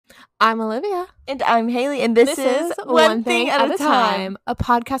I'm Olivia. And I'm Haley, and this is One Thing at a Time, a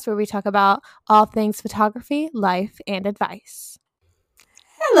podcast where we talk about all things photography, life, and advice.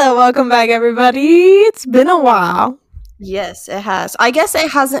 Hello, welcome back, everybody. It's been a while. Yes, it has. I guess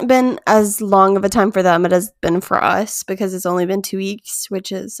it hasn't been as long of a time for them as it has been for us because it's only been 2 weeks,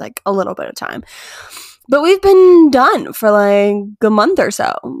 which is like a little bit of time. But we've been done for like a month or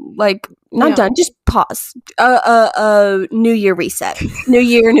so. Like, not done, just pause. New year reset. New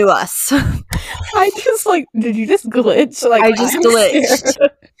year, new us. Did you just glitch? I just glitched.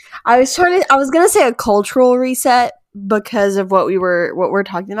 I was gonna say a cultural reset because of what we're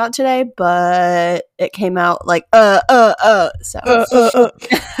talking about today, but it came out like so. I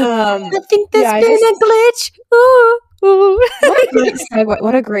think there's been a glitch. Ooh.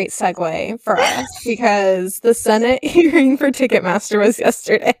 What a great segue for us, because the Senate hearing for Ticketmaster was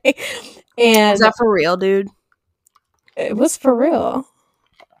yesterday. And is that for real, dude? It was for real.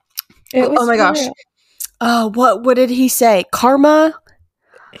 Oh my gosh. Oh, what did he say? Karma?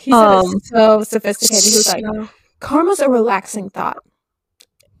 He said it's so sophisticated. He was like, karma's a relaxing thought.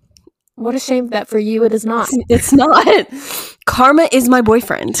 What a shame that for you it is not. It's not. Karma is my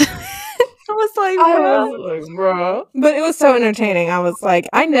boyfriend. I was like, bro. But it was so entertaining. I was like,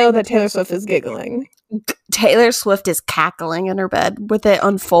 I know that Taylor Swift is giggling. Taylor Swift is cackling in her bed with it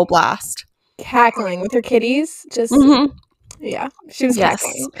on full blast. Cackling with her kitties. Just, yeah, she was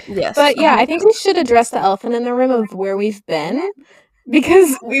cackling. Yes. But yeah, I think we should address the elephant in the room of where we've been.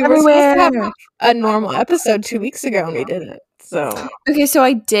 Because we were supposed to have a normal episode 2 weeks ago and we didn't. So okay, so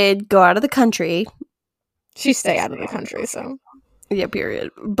I did go out of the country. She stayed out of the country, so. Yeah,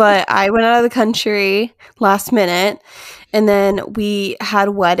 period. But I went out of the country last minute, and then we had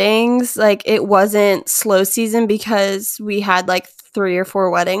weddings. Like, it wasn't slow season because we had like 3 or 4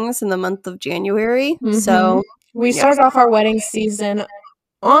 weddings in the month of January. Mm-hmm. So we started off our wedding season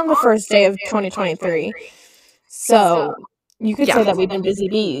on the first day of 2023. So you could say that we've been busy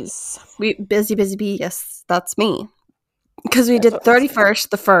bees. Busy bee. Yes, that's me. Because we did 31st,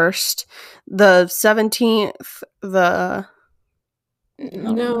 the 1st, the 17th, the...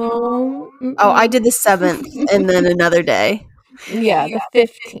 No. Oh, I did the 7th and then another day. Yeah, the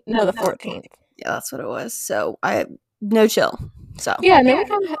 15th. No, the 14th. Yeah, that's what it was. So, no chill. So yeah, and then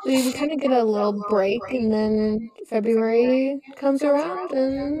we kind of get a little break, and then February comes around,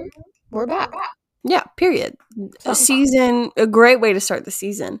 and we're back. Yeah, period. A great way to start the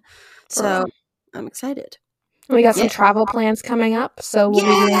season. So I'm excited. We got some travel plans coming up, so we'll be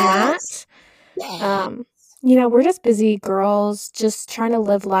doing that. We're just busy girls, just trying to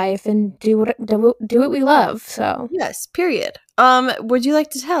live life and do what we love. So yes, period. Would you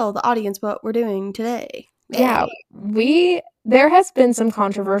like to tell the audience what we're doing today? Yeah, there has been some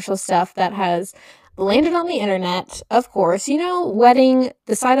controversial stuff that has landed on the internet. Of course, the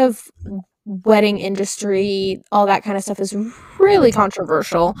side of wedding industry, all that kind of stuff is really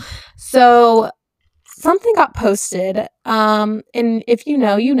controversial. So something got posted, and if you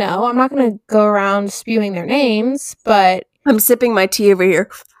know, I'm not going to go around spewing their names, but I'm sipping my tea over here.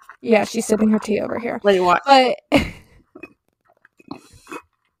 Yeah, she's sipping her tea over here. Let me watch. But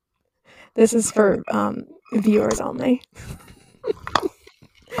this is for viewers only.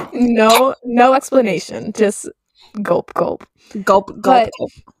 No explanation. Just gulp. Gulp. But,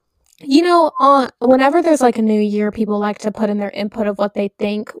 whenever there's like a new year, people like to put in their input of what they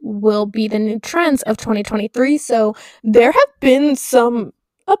think will be the new trends of 2023. So there have been some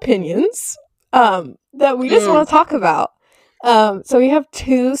opinions that we just want to talk about. So we have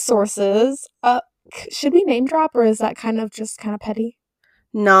 2 sources. Should we name drop, or is that kind of petty?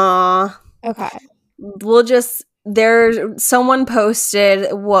 Nah. Okay. Someone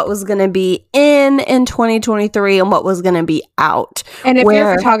posted what was going to be in 2023 and what was going to be out. And if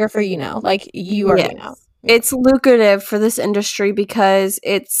you're a photographer, you already know. It's lucrative for this industry because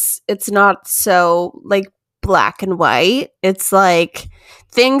it's not so like black and white. It's like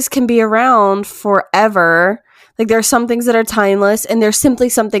things can be around forever. Like, there are some things that are timeless, and there's simply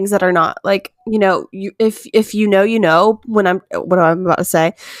some things that are not. Like, if you know what I'm about to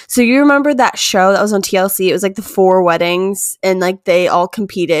say. So you remember that show that was on TLC? It was like the 4 weddings, and like they all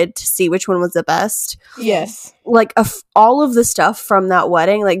competed to see which one was the best. Yes. Like all of the stuff from that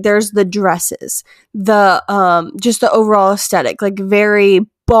wedding, like there's the dresses, the just the overall aesthetic, like very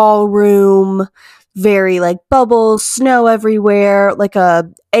ballroom, very like bubbles, snow everywhere, like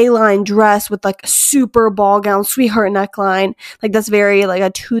a A-line dress with like a super ball gown, sweetheart neckline. Like, that's very like a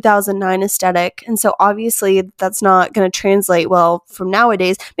 2009 aesthetic. And so obviously that's not going to translate well from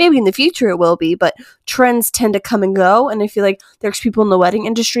nowadays. Maybe in the future it will be, but trends tend to come and go. And I feel like there's people in the wedding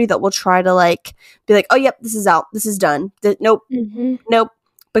industry that will try to like be like, oh, yep, this is out. This is done. Nope.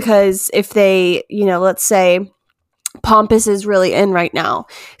 because if they, let's say Pompous is really in right now.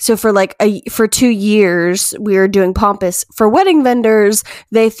 So for for 2 years, we were doing Pompous. For wedding vendors,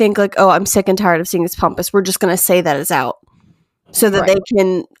 they think like, oh, I'm sick and tired of seeing this Pompous. We're just going to say that it's out so that they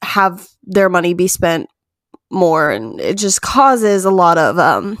can have their money be spent more. And it just causes a lot of,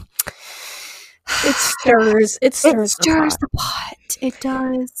 it stirs the pot. It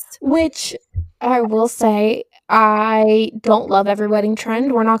does. Which I will say, I don't love every wedding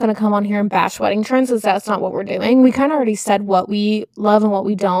trend. We're not going to come on here and bash wedding trends because that's not what we're doing. We kind of already said what we love and what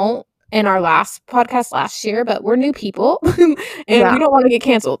we don't in our last podcast last year, but we're new people and we don't want to get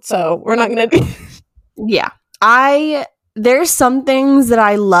canceled, so we're not going to. Yeah. There's some things that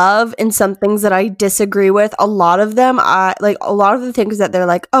I love and some things that I disagree with. A lot of them, a lot of the things that they're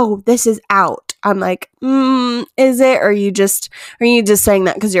like, oh, this is out. I'm like, is it? Or are you just saying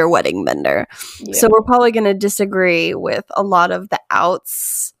that because you're a wedding vendor? Yeah. So we're probably going to disagree with a lot of the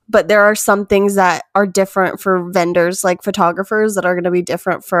outs. But there are some things that are different for vendors, like photographers, that are going to be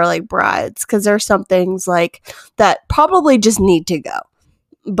different for like brides. Because there are some things like that probably just need to go.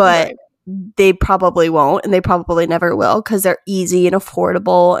 But they probably won't, and they probably never will, because they're easy and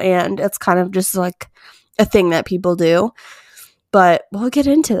affordable, and it's kind of just like a thing that people do. But we'll get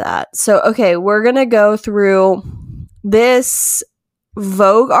into that. So, okay, we're going to go through this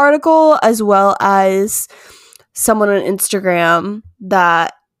Vogue article as well as someone on Instagram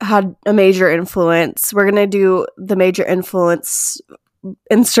that had a major influence. We're going to do the major influence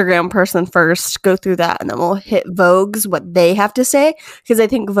Instagram person first, go through that, and then we'll hit Vogue's what they have to say, because I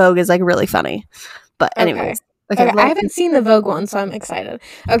think Vogue is like really funny. But anyways. Okay, I haven't seen the Vogue one, so I'm excited.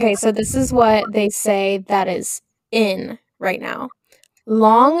 Okay, so this is what they say that is in right now.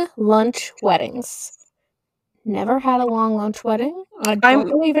 Long lunch weddings. Never had a long lunch wedding. I don't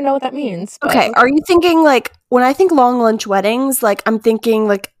really even know what that means. Okay, are you thinking like, when I think long lunch weddings, like I'm thinking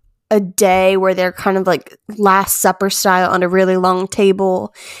like a day where they're kind of like Last Supper style on a really long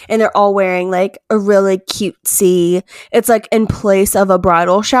table, and they're all wearing like a really cutesy, it's like in place of a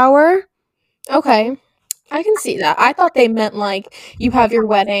bridal shower. Okay, I can see that. I thought they meant like you have your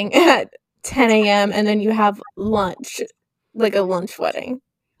wedding at 10 a.m. and then you have lunch, like a lunch wedding.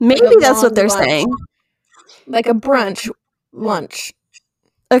 Maybe like that's what they're saying. Like a brunch lunch.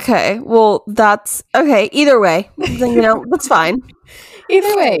 Okay, well, that's okay. Either way, that's fine.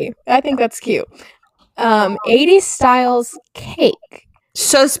 Either way, I think that's cute. 80s styles cake.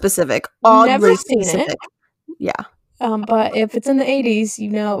 So specific. Oddly Never seen specific. It. Yeah. But if it's in the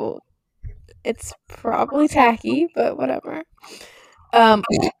 80s, it's probably tacky, but whatever.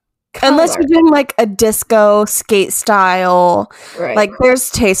 Unless you're doing like a disco skate style, right. Like there's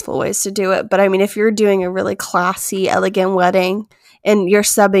tasteful ways to do it. But I mean, if you're doing a really classy, elegant wedding and you're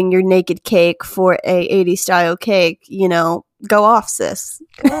subbing your naked cake for a 80s style cake, go off, sis.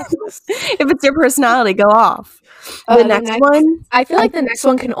 If it's your personality, go off. The next one, I feel like the next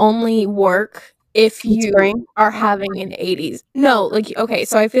one can only work if you are having an 80s. No, like, okay,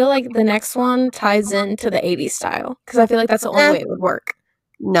 so I feel like the next one ties into the 80s style, because I feel like that's the only way it would work.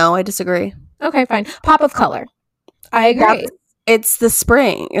 No, I disagree. Okay, fine. Pop of color. I agree. It's the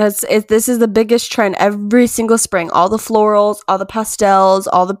spring. This is the biggest trend every single spring. All the florals, all the pastels,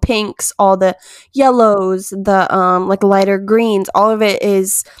 all the pinks, all the yellows, the like lighter greens. All of it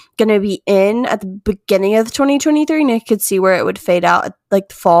is going to be in at the beginning of 2023, and I could see where it would fade out at like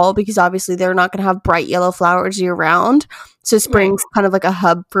the fall, because obviously they're not going to have bright yellow flowers year round. So spring's kind of like a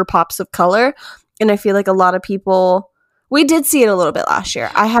hub for pops of color, and I feel like a lot of people. We did see it a little bit last year.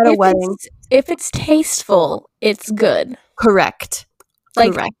 I had a wedding. If it's tasteful, it's good. Correct.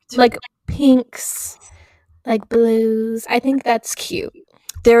 Like pinks, like blues. I think that's cute.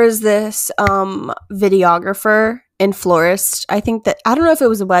 There is this videographer and florist. I don't know if it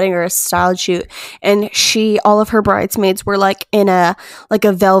was a wedding or a style shoot, and all of her bridesmaids were like in a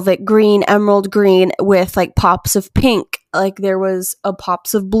velvet green, emerald green with like pops of pink. Like there was a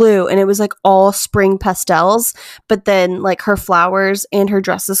pops of blue, and it was like all spring pastels, but then like her flowers and her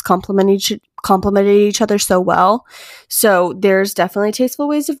dresses complemented each other so well. So there's definitely tasteful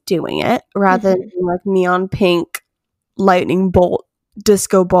ways of doing it, rather than like neon pink, lightning bolt,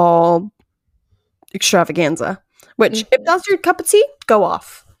 disco ball extravaganza. Which, if that's your cup of tea, go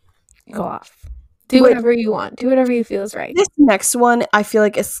off. Go off. Do whatever you want. Do whatever you feel is right. This next one, I feel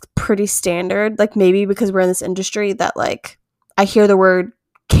like is pretty standard. Like maybe because we're in this industry that like I hear the word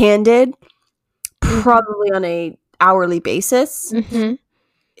candid probably on a hourly basis.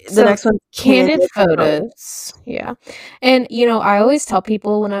 The next one's candid photos. Yeah. And, I always tell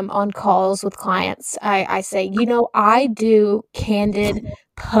people when I'm on calls with clients, I say, I do candid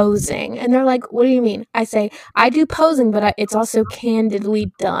posing. And they're like, what do you mean? I say, I do posing, but it's also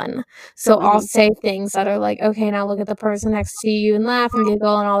candidly done. So I'll say things that are like, okay, now look at the person next to you and laugh and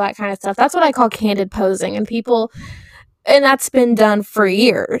giggle and all that kind of stuff. That's what I call candid posing. And that's been done for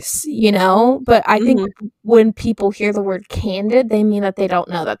years, but I think when people hear the word candid, they mean that they don't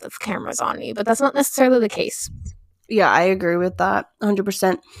know that the camera's on you, but that's not necessarily the case. Yeah, I agree with that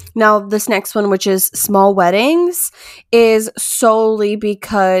 100%. Now, this next one, which is small weddings, is solely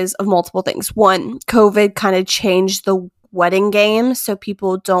because of multiple things. One, COVID kind of changed the wedding game, so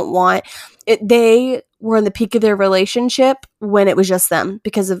people don't want it. They were in the peak of their relationship when it was just them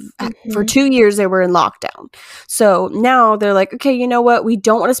because of for 2 years they were in lockdown. So now they're like, okay, you know what? We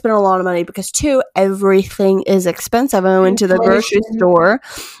don't want to spend a lot of money because everything is expensive. I went to the grocery store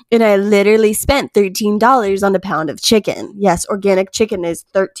and I literally spent $13 on a pound of chicken. Yes, organic chicken is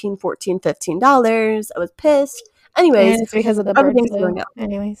 $13, $14, $15. I was pissed. Anyways, and it's because of the bird flu.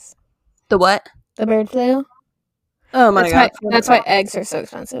 Anyways, the what? The bird flu. Oh my god! That's why eggs are so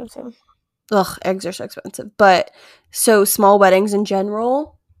expensive too. Ugh, eggs are so expensive. But so small weddings in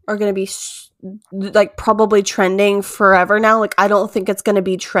general are going to be like probably trending forever now. Like I don't think it's going to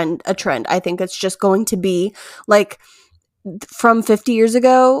be a trend. I think it's just going to be like from 50 years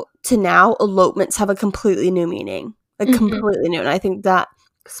ago to now, elopements have a completely new meaning. Like completely new. And I think that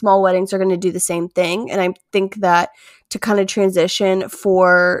small weddings are going to do the same thing. And I think that to kind of transition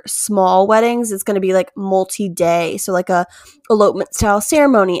for small weddings, it's going to be like multi-day. So like a elopement style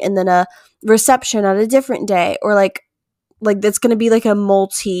ceremony and then a reception at a different day, or like that's going to be like a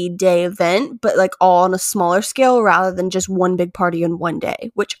multi-day event, but like all on a smaller scale rather than just one big party in one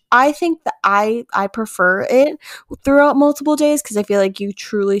day, which I think that I prefer it throughout multiple days because I feel like you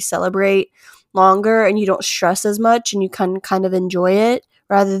truly celebrate longer and you don't stress as much and you can kind of enjoy it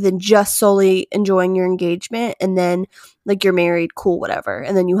rather than just solely enjoying your engagement and then like you're married, cool, whatever,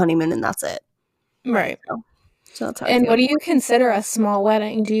 and then you honeymoon and that's it. Right. So that's how and what do you consider a small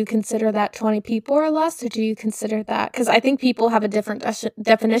wedding? Do you consider that 20 people or less, or do you consider that? Because I think people have a different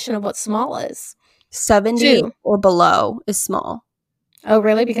definition of what small is. 70 or below is small. Oh,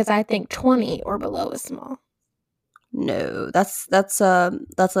 really? Because I think 20 or below is small. No, that's an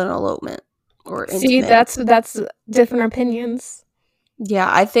elopement or intimate. See, that's different opinions. Yeah,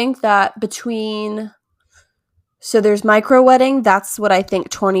 I think that so there's micro wedding. That's what I think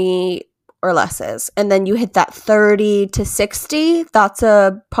 20 or less is. And then you hit that 30 to 60. That's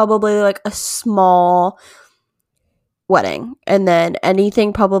probably like a small wedding. And then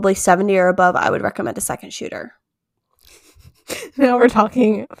anything probably 70 or above, I would recommend a second shooter. Now we're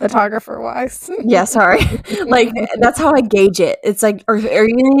talking photographer-wise. Yeah, sorry. Like, that's how I gauge it. It's like, or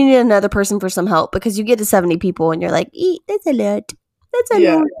you need another person for some help because you get to 70 people and you're like, that's a lot. That's a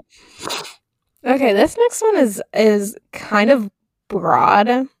lot. Okay, this next one is kind of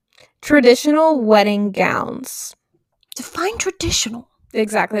broad. Traditional wedding gowns. Define traditional.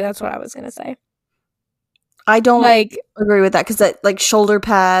 Exactly, that's what I was going to say. I don't agree with that because that like shoulder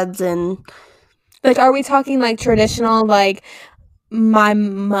pads and like, are we talking like traditional like my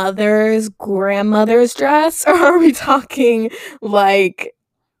mother's grandmother's dress, or are we talking like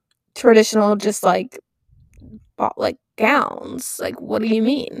traditional just like gowns? Like, what do you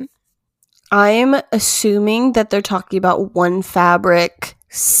mean? I'm assuming that they're talking about one fabric,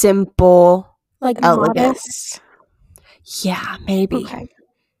 simple, like elegant. Modest? Yeah, maybe. Okay.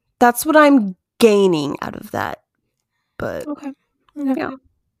 That's what I'm gaining out of that. But okay. Yeah.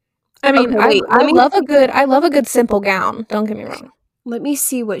 I mean, okay, I love a good simple gown. Don't get me wrong. Let me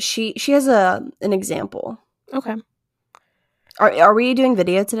see what she has an example. Okay. Are we doing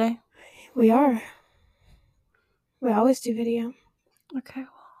video today? We are. We always do video. Okay.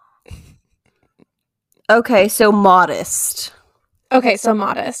 Okay, so modest. Okay.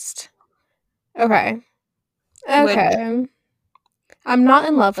 Okay. I'm not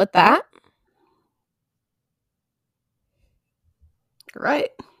in love with that. Right.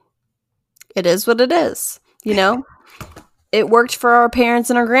 It is what it is. You know? It worked for our parents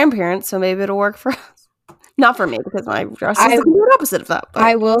and our grandparents, so maybe it'll work for us. Not for me, because my dress is the complete opposite of that. But.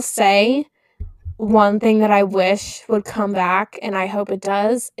 I will say one thing that I wish would come back, and I hope it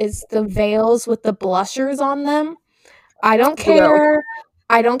does, is the veils with the blushers on them. I don't care. No.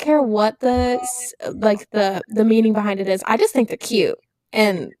 I don't care what the meaning behind it is. I just think they're cute,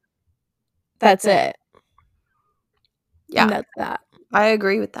 and that's it. Yeah, and that's that. I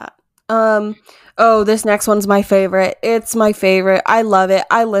agree with that. Oh, this next one's my favorite. It's my favorite. I love it.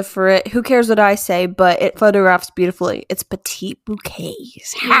 I live for it. Who cares what I say, but it photographs beautifully. It's petite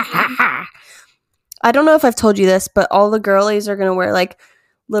bouquets. Ha ha ha. I don't know if I've told you this, but all the girlies are gonna wear like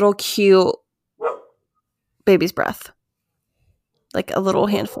little cute baby's breath. Like a little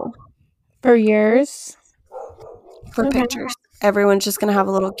handful. For yours. For pictures. Everyone's just gonna have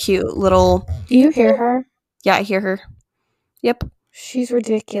a little cute little. Do you hear her? Yeah, I hear her. Yep. She's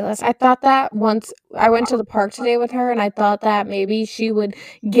ridiculous. I thought that once I went to the park today with her, and I thought that maybe she would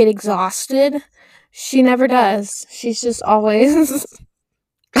get exhausted. She never does. She's just always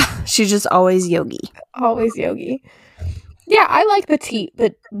She's just always yogi. always yogi. Yeah, I like petite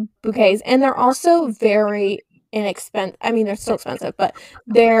bouquets, and they're also very inexpensive. I mean, they're still expensive, but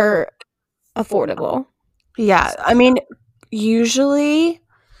they're affordable. Yeah, I mean, usually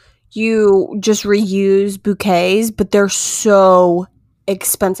you just reuse bouquets, but they're so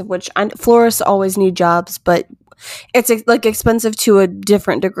expensive, which florists always need jobs, but it's like expensive to a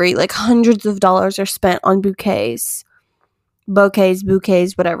different degree. Like hundreds of dollars are spent on bouquets,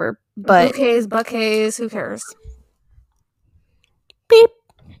 whatever. But bouquets, who cares? Beep.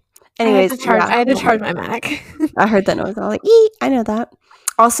 Anyways, I had to charge my Mac. I heard that noise. I was like, I know that.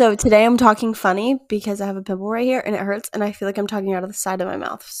 Also, today I'm talking funny because I have a pimple right here and it hurts, and I feel like I'm talking out of the side of my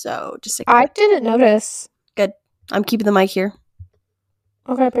mouth. So just I didn't notice. Good. I'm keeping the mic here.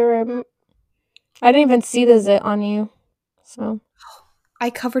 Okay, babe. I didn't even see the zit on you. So I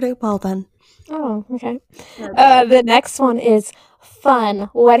covered it well then. Oh, okay. The next one is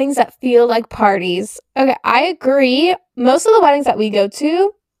fun. Weddings that feel like parties. Okay, I agree. Most of the weddings that we go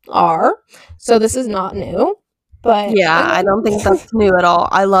to are. So this is not new. But yeah, I don't think that's new at all.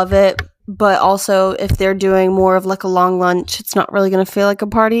 I love it. But also, if they're doing more of like a long lunch, it's not really going to feel like a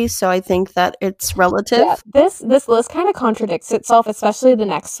party. So I think that it's relative. Yeah, this list kind of contradicts itself, especially the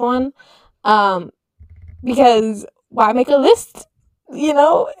next one. Because why make a list? You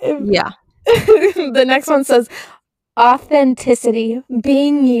know? Yeah. The next one says authenticity,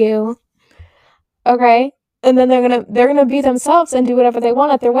 being you. Okay? And then they're gonna be themselves and do whatever they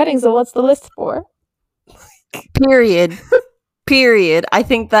want at their weddings. So what's the list for? Period. I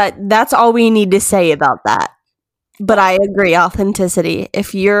think that's all we need to say about that. But I agree, authenticity.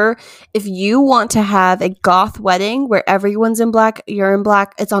 If you want to have a goth wedding where everyone's in black, you're in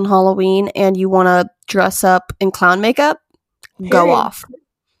black, it's on Halloween, and you want to dress up in clown makeup, go off.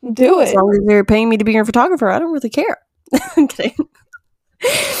 Do it. As long as they're paying me to be your photographer, I don't really care. I'm kidding.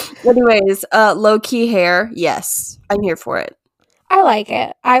 Anyways, low-key hair, yes, I'm here for it. I like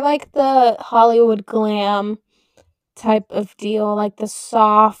it. I like the Hollywood glam type of deal, like the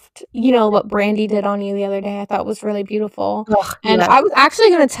soft, you know, what Brandy did on you the other day, I thought was really beautiful. And I was actually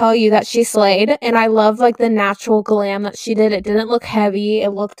going to tell you that she slayed, and I love like the natural glam that she did. It didn't look heavy. It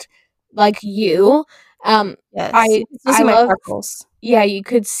looked like you. Yes. I love freckles. Yeah, you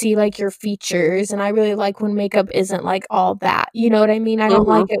could see like your features, and I really like when makeup isn't like all that. You know what I mean? I don't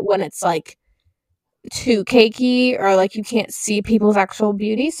like it when it's like too cakey or like you can't see people's actual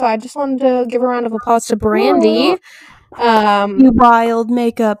beauty. So I just wanted to give a round of applause to Brandy. You wild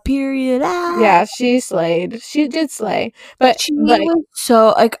makeup, period. Yeah, she slayed. She did slay. But she was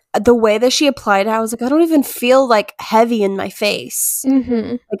so like the way that she applied it, I was like, I don't even feel like heavy in my face.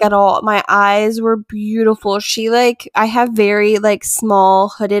 Like at all. My eyes were beautiful. I have very like small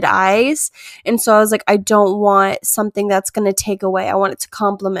hooded eyes. And so I was like, I don't want something that's gonna take away. I want it to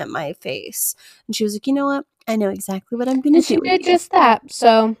complement my face. And she was like, you know what? I know exactly what I'm gonna do. She did just that.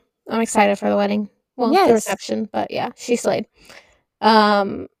 So I'm excited for the wedding. Well, the reception, but yeah, she slayed.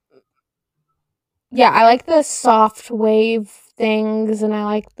 Yeah, I like the soft wave things, and I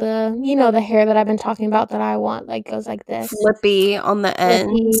like the, you know, the hair that I've been talking about that I want, like goes like this. Flippy on the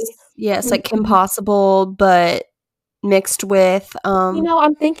ends. Yes, like Kim Possible, but mixed with you know,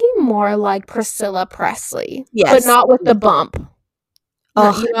 I'm thinking more like Priscilla Presley. Yes. But not with the bump.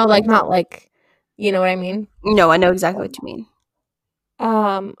 You know, like not like, you know what I mean? No, I know exactly what you mean.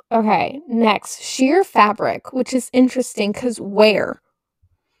 Okay, next, sheer fabric, which is interesting because where?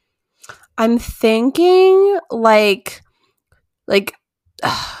 I'm thinking like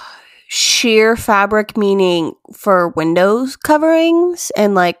sheer fabric, meaning for windows coverings,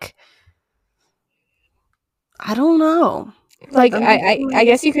 and like I don't know. Like I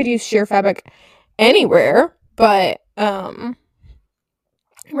guess you could use sheer fabric anywhere, but we're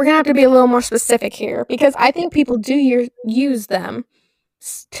gonna have to be a little more specific here because I think people do use them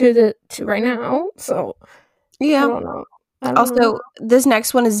to right now. So yeah, I don't know. This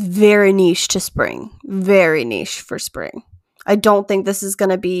next one is very niche to spring. Very niche for spring. I don't think this is going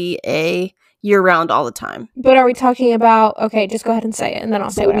to be a year-round all the time. But are we talking about, okay, just go ahead and say it, and then I'll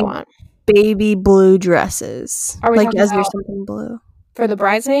say what I want. Baby blue dresses. Are we like, talking as there's about something blue. for the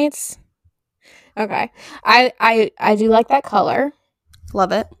bridesmaids? Okay. I do like that color.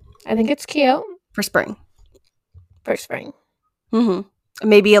 Love it. I think it's cute. For spring. For spring. Mm-hmm.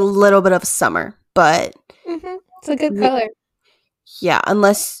 Maybe a little bit of summer, but... Mm-hmm. It's a good color. Yeah,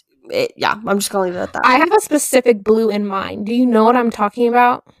 unless... I'm just going to leave it at that. I have a specific blue in mind. Do you know what I'm talking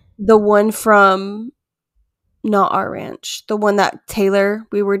about? The one from... Not our ranch. The one that Taylor,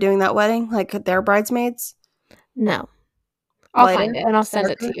 we were doing that wedding, like their bridesmaids. No. I'll Lighter? find it and I'll send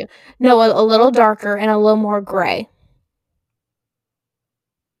Darker? it to you. No, a little darker and a little more gray.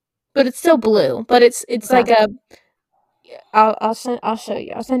 But it's still blue. But it's like a... I'll show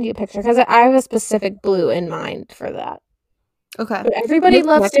you. I'll send you a picture because I have a specific blue in mind for that. Okay. But everybody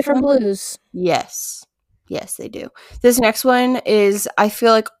loves different blues. Yes. Yes, they do. This next one is, I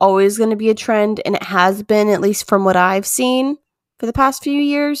feel like, always going to be a trend, and it has been, at least from what I've seen for the past few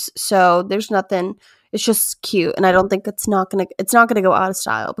years. So there's nothing. It's just cute, and I don't think it's not gonna go out of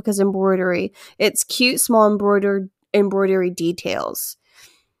style because embroidery. It's cute, small embroidery details.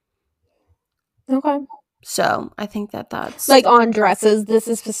 Okay. So I think that's like on dresses. This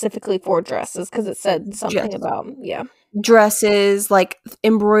is specifically for dresses because it said something about dresses, like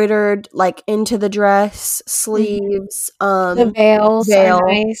embroidered, like into the dress, sleeves, the veils are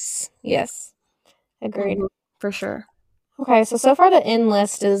nice. Yes, agreed. For sure. Okay, so far the in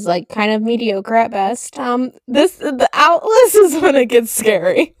list is like kind of mediocre at best. The out list is when it gets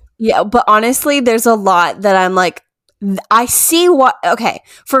scary. Yeah, but honestly, there's a lot that I'm like, I see what, okay,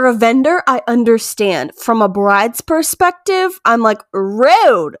 for a vendor, I understand. From a bride's perspective, I'm like,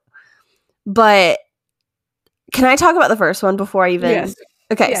 rude. But can I talk about the first one before I even? Yes.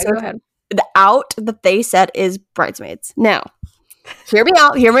 Okay, yeah, so go ahead. The out that they said is bridesmaids. Now, hear me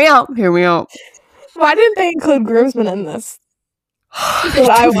out. Why didn't they include groomsmen in this? That's what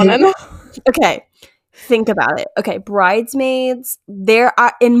I want to know. Okay, think about it. Okay, bridesmaids, there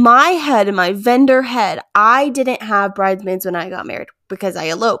are, in my head, in my vendor head, I didn't have bridesmaids when I got married because I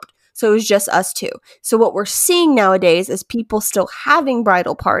eloped. So it was just us two. So what we're seeing nowadays is people still having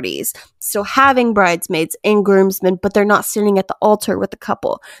bridal parties, still having bridesmaids and groomsmen, but they're not sitting at the altar with the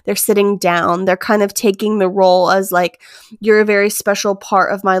couple. They're sitting down. They're kind of taking the role as like, you're a very special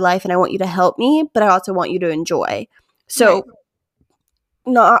part of my life and I want you to help me, but I also want you to enjoy. So right.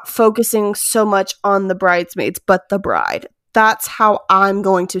 Not focusing so much on the bridesmaids, but the bride. That's how I'm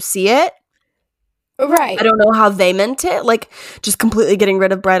going to see it. Right. I don't know how they meant it, like just completely getting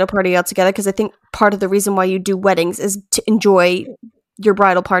rid of bridal party altogether, because I think part of the reason why you do weddings is to enjoy your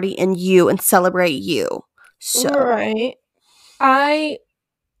bridal party and you and celebrate you. So right. I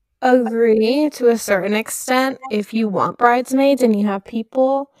agree to a certain extent if you want bridesmaids and you have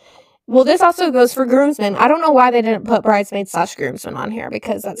people. Well, this also goes for groomsmen. I don't know why they didn't put bridesmaids / groomsmen on here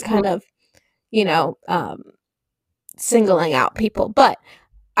because that's kind of, singling out people. But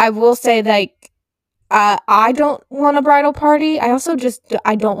I will say, like, I don't want a bridal party. I also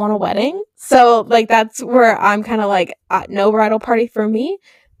I don't want a wedding. So, like, that's where I'm kind of like, no bridal party for me.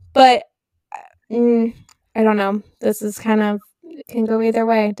 But I don't know. This is kind of, can go either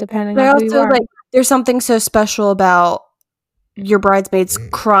way depending on who you are. Like, there's something so special about your bridesmaids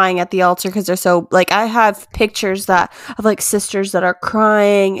crying at the altar because they're so, like, I have pictures of like sisters that are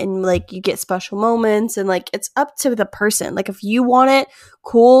crying and like you get special moments, and like it's up to the person. Like if you want it,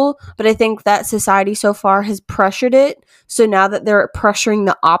 cool, but I think that society so far has pressured it, so now that they're pressuring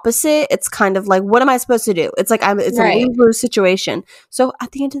the opposite, it's kind of like, what am I supposed to do? It's like it's right. A lose-lose situation. So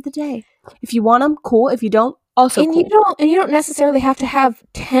at the end of the day, if you want them, cool. If you don't, also and cool. You don't necessarily have to have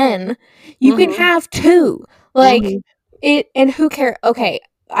 10. You can have 2. Like and who cares? Okay,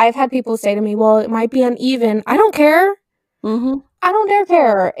 I've had people say to me, well, it might be uneven. I don't care. I don't dare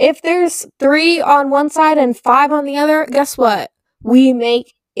care. If there's 3 on one side and 5 on the other, guess what? We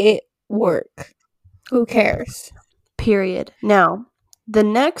make it work. Who cares? Period. Now, the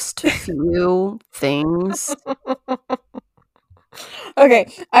next few things.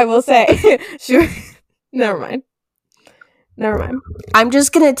 Okay, I will say. Sure. Never mind. I'm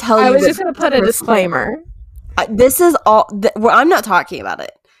just going to tell you. I was just going to put a disclaimer. This is all. I'm not talking about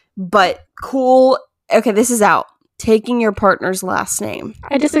it, but cool. Okay, this is out. Taking your partner's last name.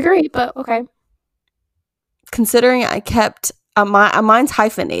 I disagree, but okay. Considering I kept mine's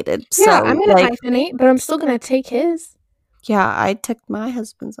hyphenated. Yeah, so, I'm gonna hyphenate, but I'm still gonna take his. Yeah, I took my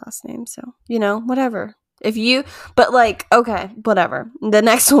husband's last name, so whatever. But like, okay, whatever. The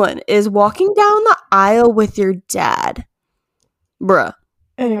next one is walking down the aisle with your dad, bruh.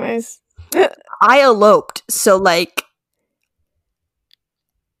 Anyways. I eloped, so like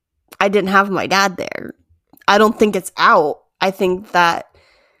I didn't have my dad there. I don't think it's out. I think that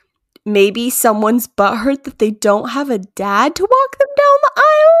maybe someone's butthurt that they don't have a dad to walk them down the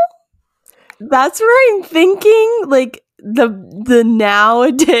aisle. That's what I'm thinking. Like the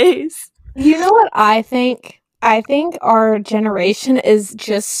nowadays. You know what I think? I think our generation is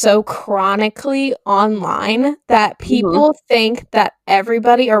just so chronically online that people think that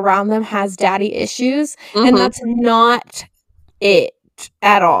everybody around them has daddy issues, and that's not it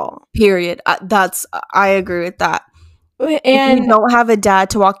at all. Period. I agree with that. And if you don't have a dad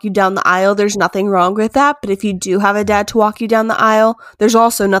to walk you down the aisle, there's nothing wrong with that. But if you do have a dad to walk you down the aisle, there's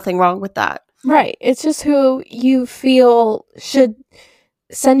also nothing wrong with that. Right. It's just who you feel should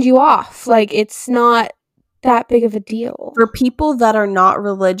send you off. Like, it's not that big of a deal. For people that are not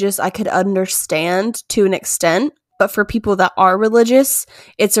religious, I could understand to an extent. But for people that are religious,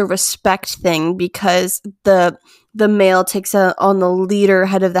 it's a respect thing because the male takes on the leader,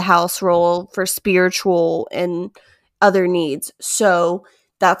 head of the house role for spiritual and other needs. So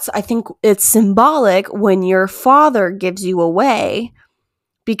I think it's symbolic when your father gives you away,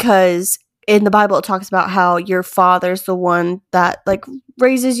 because in the Bible it talks about how your father's the one that like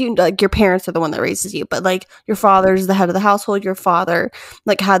raises you, like your parents are the one that raises you, but like your father's the head of the household. Your father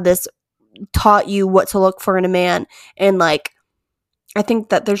like taught you what to look for in a man, and like I think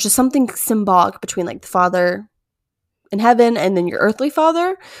that there's just something symbolic between like the father in heaven and then your earthly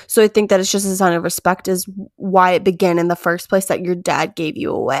father. So I think that it's just a sign of respect is why it began in the first place, that your dad gave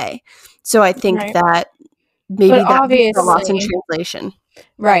you away. So I think that maybe that's lost in translation.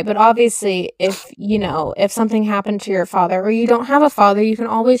 Right, but obviously if something happened to your father or you don't have a father, you can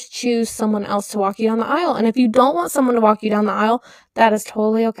always choose someone else to walk you down the aisle. And if you don't want someone to walk you down the aisle, that is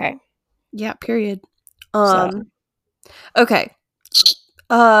totally okay. Yeah, period. Okay.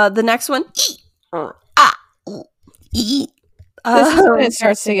 The next one. This is when it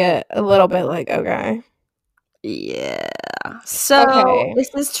starts to get a little bit like, okay. Yeah. So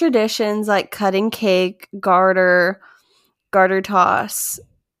this is traditions like cutting cake, garter toss.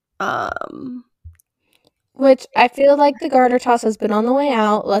 Which I feel like the garter toss has been on the way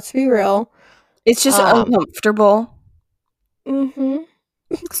out. Let's be real. It's just uncomfortable.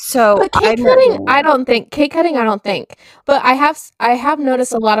 So but cake cutting, I don't think. But I have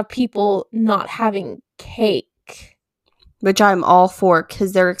noticed a lot of people not having cake. Which I'm all for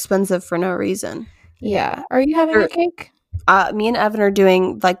because they're expensive for no reason. Yeah. Are you having a cake? Me and Evan are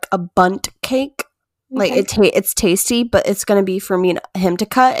doing like a bundt cake. Like it's tasty, but it's going to be for me and him to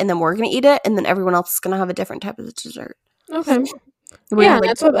cut, and then we're going to eat it, and then everyone else is going to have a different type of dessert. Okay. Yeah,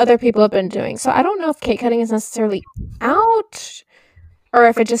 that's what other people have been doing. So I don't know if cake cutting is necessarily out, or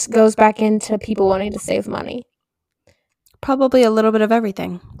if it just goes back into people wanting to save money. Probably a little bit of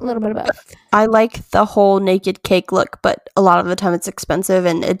everything. A little bit of both. I like the whole naked cake look, but a lot of the time it's expensive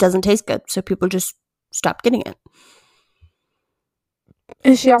and it doesn't taste good, so people just stop getting it.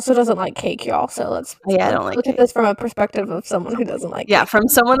 And she also doesn't like cake, y'all. So I don't like look cake. at this from a perspective of someone who doesn't like cake. Yeah, from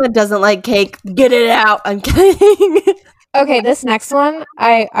someone that doesn't like cake, get it out. I'm kidding. Okay, this next one,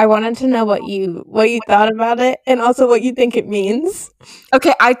 I wanted to know what you thought about it, and also what you think it means.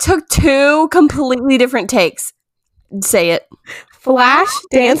 Okay, I took two completely different takes. Say it. Flash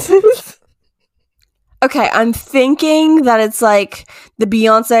dances. Okay, I'm thinking that it's like the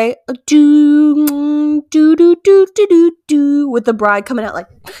Beyonce do do do do do do with the bride coming out like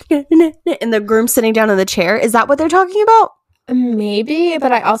and the groom sitting down in the chair. Is that what they're talking about? Maybe,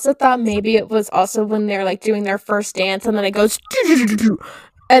 but I also thought maybe it was also when they're like doing their first dance, and then it goes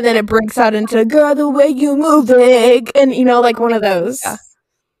and then it breaks out into "Girl, the way you move it," and like one of those. Yeah.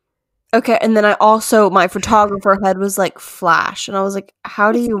 Okay, and then my photographer head was like flash, and I was like,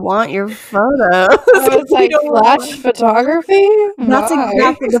 how do you want your photo? I was like, flash photography? That's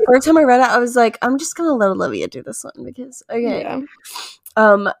exactly the first time I read it, I was like, I'm just gonna let Olivia do this one because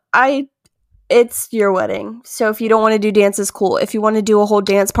it's your wedding. So if you don't want to do dances, cool. If you want to do a whole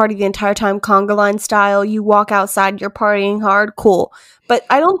dance party the entire time, conga line style, you walk outside, you're partying hard, cool. But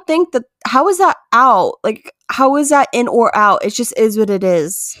I don't think that, how is that out? Like, how is that in or out? It just is what it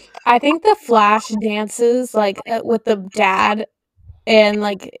is. I think the flash dances, like with the dad, and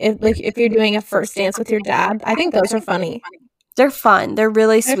if you're doing a first dance with your dad, I think those are funny. They're fun. They're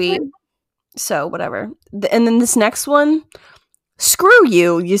really sweet. Fun. So whatever. And then this next one, screw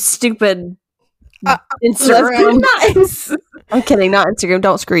you stupid Instagram. Nice. I'm kidding, not Instagram.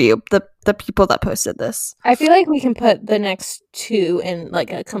 Don't screw you. The people that posted this. I feel like we can put the next two in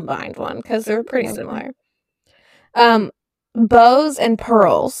like a combined one because they're pretty similar. Bows and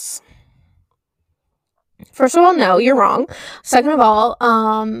pearls. First of all, no, you're wrong. Second of all,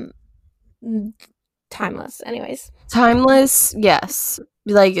 timeless. Anyways, timeless. Yes.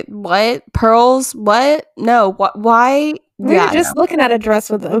 Like, what? Pearls? What? No. What? Why? We were just looking at a dress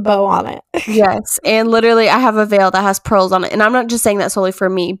with a bow on it. Yes. And literally, I have a veil that has pearls on it. And I'm not just saying that solely for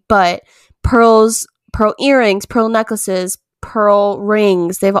me, but pearls, pearl earrings, pearl necklaces, pearl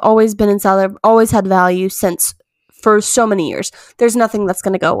rings, they've always been in style. They've always had value for so many years. There's nothing that's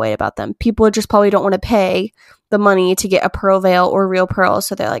going to go away about them. People just probably don't want to pay the money to get a pearl veil or real pearls.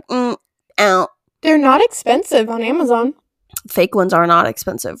 So they're like, out. They're not expensive on Amazon. Fake ones are not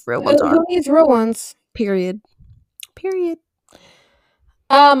expensive. Real ones are. Who needs real ones? Period.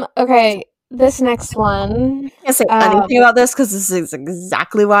 Okay. This next one. I can't say anything about this because this is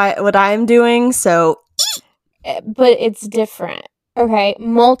exactly what I'm doing. So, but it's different. Okay,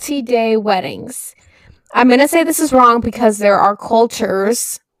 multi-day weddings. I'm gonna say this is wrong because there are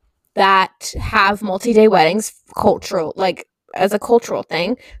cultures that have multi-day weddings, as a cultural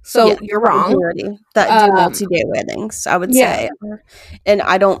thing. So yeah, you're wrong. That do multi-day weddings, I would say, and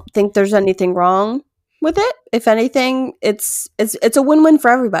I don't think there's anything wrong with it. If anything, it's a win-win for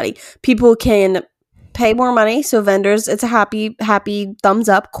everybody. People can pay more money, so vendors, it's a happy thumbs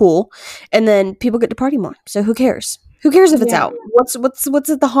up, cool, and then people get to party more. So who cares? Who cares if it's out? What's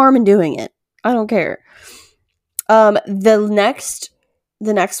the harm in doing it? I don't care. The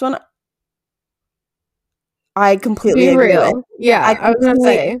next one, I completely agree with. Yeah, I was gonna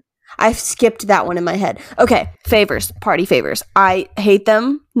say. I've skipped that one in my head. Okay, favors, party favors. I hate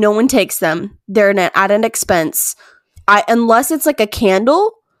them. No one takes them. They're at an expense. Unless it's like a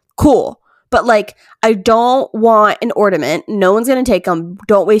candle, cool. But like, I don't want an ornament. No one's gonna take them.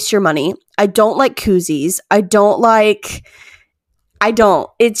 Don't waste your money. I don't like koozies. I don't.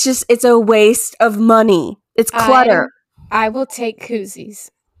 It's a waste of money. It's clutter. I will take koozies.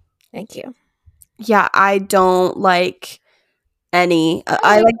 Thank you. Yeah, I don't like any.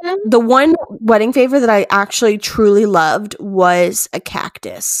 I like them. The one wedding favor that I actually truly loved was a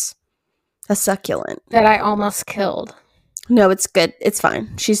cactus, a succulent that I almost killed. No, it's good. It's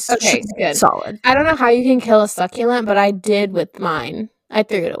fine. She's good. Solid. I don't know how you can kill a succulent, but I did with mine. I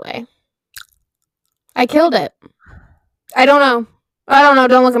threw it away. I killed it. I don't know.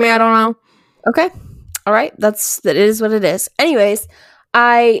 Don't look at me. I don't know. Okay. All right. That is what it is. Anyways,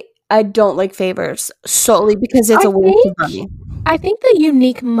 I don't like favors solely because it's a waste of money. I think the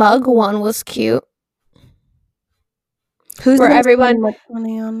unique mug one was cute. Who's where everyone much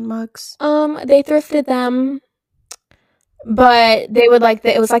money on mugs? They thrifted them, but they would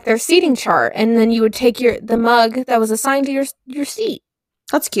it was like their seating chart, and then you would take the mug that was assigned to your seat.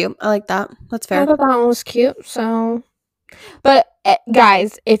 That's cute. I like that. That's fair. I thought that one was cute. So, but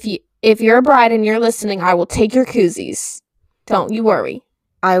guys, if you're a bride and you're listening, I will take your koozies. Don't you worry.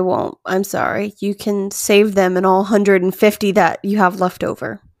 I won't. I'm sorry. You can save them in all 150 that you have left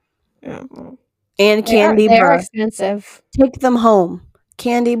over. Yeah. And candy, bruh. They're expensive. Take them home.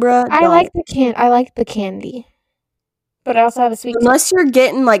 Candy, bruh. I like the candy. But I also have a sweet Unless you're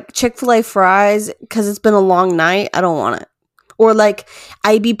getting Chick-fil-A fries because it's been a long night, I don't want it. Or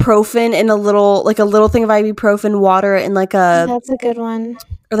ibuprofen in a little thing of ibuprofen, water in a... That's a good one.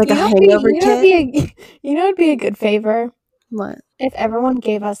 Or a hangover kit. It'd be a good favor. What? If everyone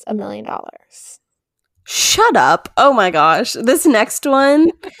gave us $1 million. Shut up. Oh my gosh. This next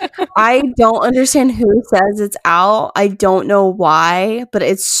one, I don't understand who says it's out. I don't know why, but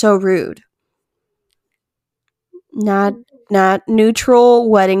it's so rude. Not neutral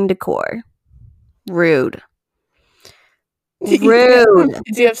wedding decor. Rude. Rude.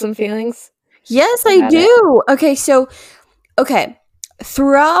 Do you have some feelings? Yes, I do. Okay, so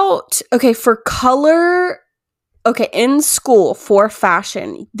for color. Okay, in school for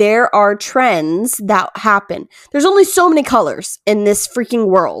fashion, there are trends that happen. There's only so many colors in this freaking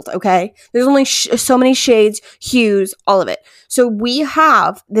world, okay? There's only so many shades, hues, all of it. So we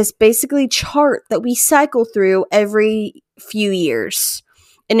have this basically chart that we cycle through every few years.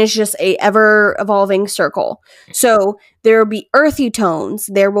 And it's just a ever-evolving circle. So there will be earthy tones.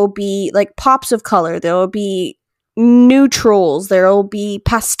 There will be pops of color. There will be neutrals, there will be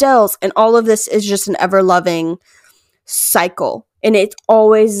pastels, and all of this is just an ever-loving cycle, and it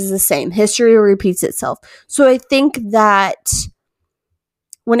always is the same. History repeats itself. So I think that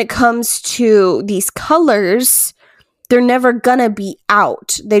when it comes to these colors, they're never gonna be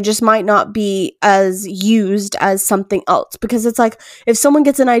out. They just might not be as used as something else, because it's if someone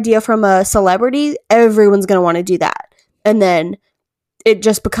gets an idea from a celebrity, everyone's gonna want to do that, and then it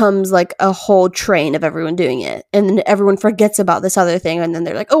just becomes a whole train of everyone doing it. And then everyone forgets about this other thing. And then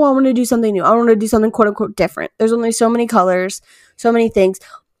they're oh, I want to do something new. I want to do something quote unquote different. There's only so many colors, so many things.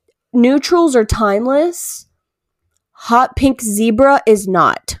 Neutrals are timeless. Hot pink zebra is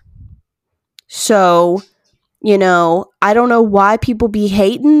not. So You know, I don't know why people be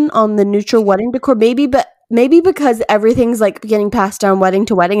hating on the neutral wedding decor. Maybe because everything's like getting passed down wedding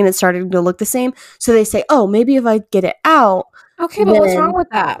to wedding and it's starting to look the same. So they say, oh, maybe if I get it out, Okay, but what's then wrong with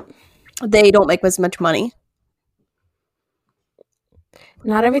that? they don't make as much money.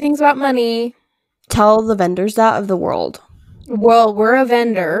 Not everything's about money. Tell the vendors that of the world. Well, we're a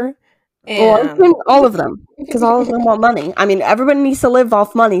vendor. Well, all of them, because all of them want money. I mean, everybody needs to live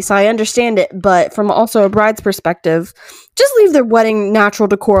off money, so I understand it. But from also a bride's perspective, just leave their wedding natural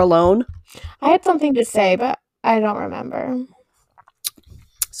decor alone. I had something to say, but I don't remember.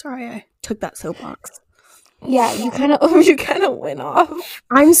 Sorry, I took that soapbox. Yeah, you kind of went off.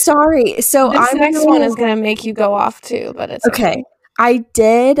 I'm sorry. So this next one is gonna make you go off too, but it's okay. I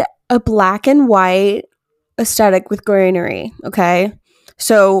did a black and white aesthetic with greenery. Okay.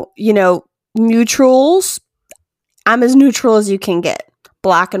 So, you know, neutrals, I'm as neutral as you can get.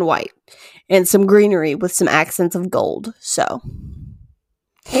 Black and white. And some greenery with some accents of gold. So.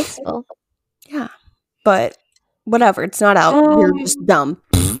 Tasteful. Yeah. But whatever. It's not out. You're just dumb.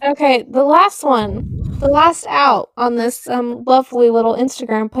 Okay. The last one. The last out on this lovely little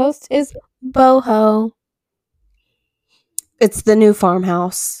Instagram post is boho. It's the new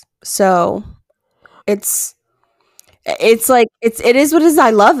farmhouse. So it's like it is what it is. I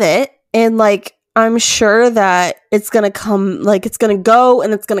love it, and like I'm sure that it's gonna come, like it's gonna go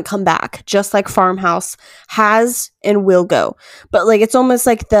and it's gonna come back, just like farmhouse has and will go. But like it's almost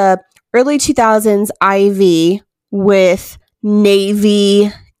like the early 2000s Ivy with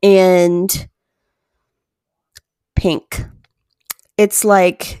navy and pink. It's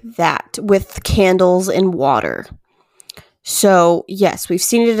like that with candles and water. So, yes, we've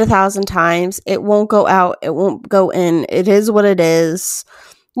seen it 1,000 times. It won't go out. It won't go in. It is what it is.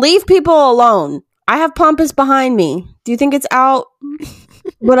 Leave people alone. I have Pompous behind me. Do you think it's out?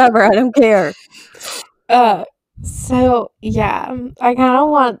 Whatever. I don't care. So, yeah. I kind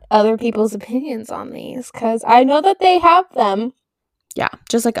of want other people's opinions on these because I know that they have them. Yeah,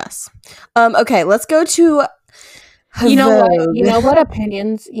 just like us. Okay, let's go to You know what? You know what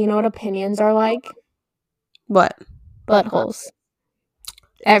opinions are like? What? Buttholes.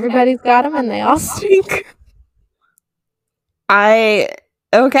 Everybody's got them and they all stink. Okay,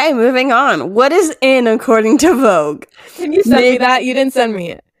 moving on. What is in according to Vogue? Can you send me that? You didn't send me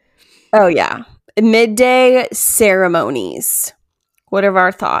it. Oh, yeah. Midday ceremonies. What are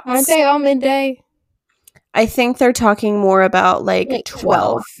our thoughts? Aren't they all midday? I think they're talking more about like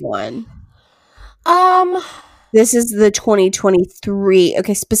 12/1. This is the 2023.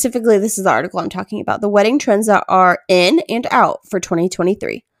 Okay, specifically, this is the article I'm talking about. The wedding trends that are in and out for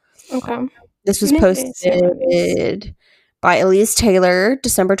 2023. Okay. This was posted by Elise Taylor,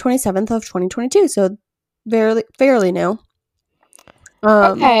 December 27th of 2022. So fairly new.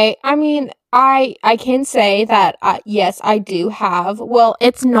 Okay. I mean, I can say that, yes, I do have. Well,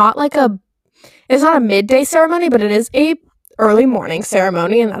 it's not a midday ceremony, but it is a early morning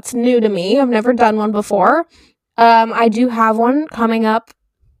ceremony, and that's new to me. I've never done one before. I do have one coming up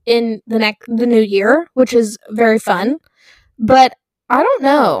in the new year, which is very fun, but I don't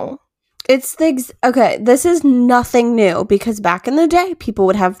know. It's okay, this is nothing new because back in the day, people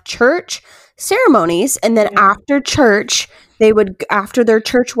would have church ceremonies, and then after church, after their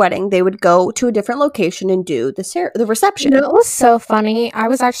church wedding, they would go to a different location and do the reception. You know, it was so funny. I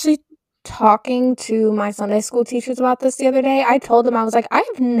was actually talking to my Sunday school teachers about this the other day. I told them, I was like, I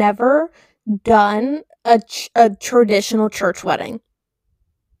have never done a traditional church wedding.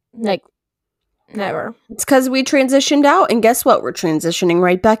 Like, never. It's because we transitioned out, and guess what? We're transitioning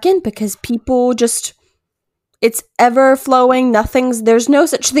right back in because people just, it's ever flowing. There's no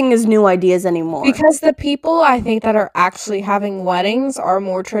such thing as new ideas anymore. Because the people I think that are actually having weddings are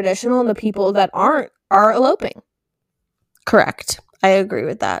more traditional, and the people that aren't are eloping. Correct. I agree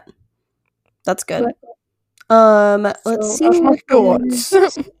with that. That's good. Let's see. My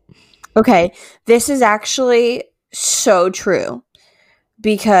thoughts. Okay, this is actually so true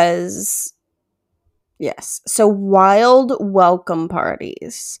because, yes, so wild welcome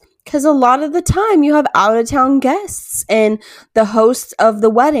parties. Because a lot of the time you have out-of-town guests and the hosts of the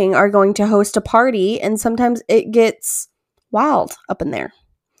wedding are going to host a party, and sometimes it gets wild up in there.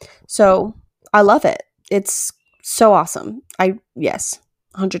 So I love it. It's so awesome. Yes,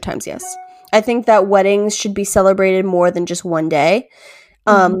 100 times yes. I think that weddings should be celebrated more than just one day.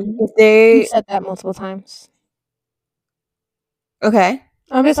 You said that multiple times. Okay.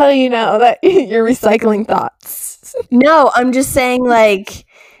 I'm just letting you know that you're recycling thoughts. No, I'm just saying, like,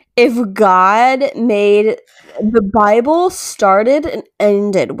 if God made the Bible started and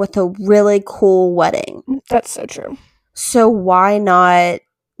ended with a really cool wedding. That's so true. So why not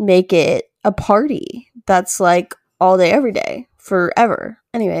make it a party? that's like all day, every day, forever.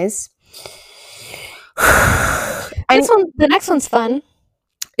 Anyways. The next one's fun.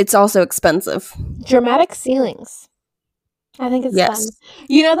 It's also expensive. Dramatic ceilings. I think it's fun.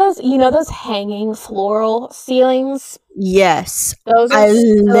 You know those hanging floral ceilings? Yes. Those are I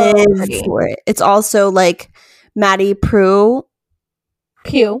live pretty. for it. It's also like Maddie Pugh.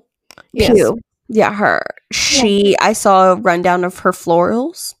 Yes. Yeah, her. I saw a rundown of her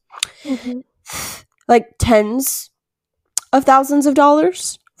florals. Mm-hmm. Like tens of thousands of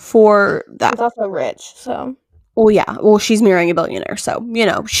dollars for that. She's also rich, so. Well, yeah. Well, she's marrying a billionaire, so,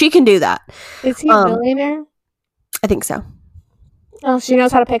 she can do that. Is he a billionaire? I think so. Oh, she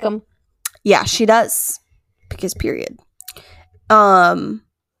knows how to pick them. Yeah, she does. Because period.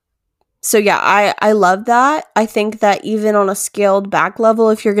 So yeah, I love that. I think that even on a scaled back level,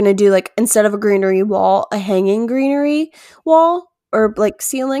 if you're going to do like, instead of a greenery wall, a hanging greenery wall, or like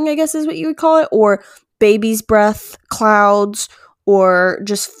ceiling, I guess is what you would call it, or baby's breath clouds, or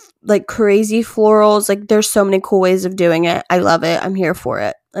just like crazy florals. Like there's so many cool ways of doing it. I love it. I'm here for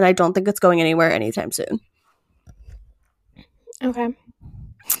it. And I don't think it's going anywhere anytime soon. Okay.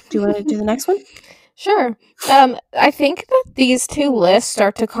 Do you want to do the next one? Sure. I think that these two lists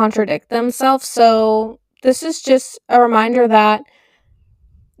start to contradict themselves, so this is just a reminder that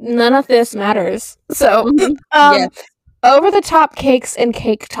none of this matters. So, over the top cakes and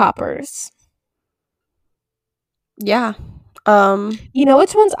cake toppers. Yeah. You know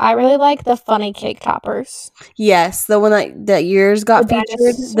which ones I really like? The funny cake toppers. Yes, the one that yours got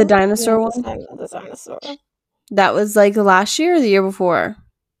featured, the dinosaur one. The dinosaur. That was like last year or the year before?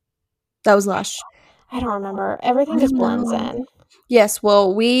 That was last. I don't remember. Everything just blends in. Yes,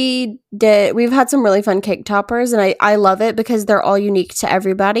 well, we've had some really fun cake toppers, and I love it because they're all unique to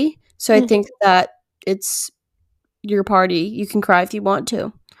everybody. So I think that it's your party. You can cry if you want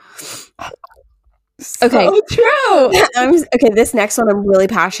to. Okay. So true. Okay, this next one I'm really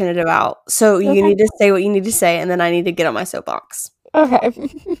passionate about. So you need to say what you need to say, and then I need to get on my soapbox. Okay.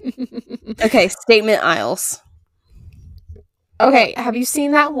 Okay, statement aisles. Okay, have you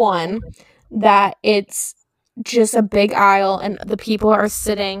seen that one that it's just a big aisle and the people are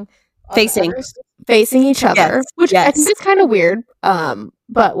sitting facing each other, which I think is kind of weird.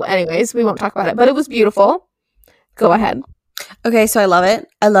 But anyways, we won't talk about it. But it was beautiful. Go ahead. Okay, so I love it.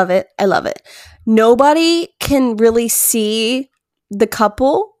 I love it. I love it. Nobody can really see the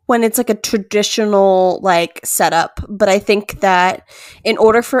couple when it's like a traditional like setup, but I think that in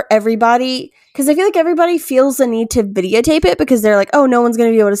order for everybody, because I feel like everybody feels the need to videotape it because they're like, oh, no one's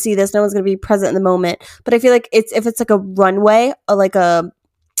going to be able to see this, no one's going to be present in the moment. But I feel like if it's like a runway, or like a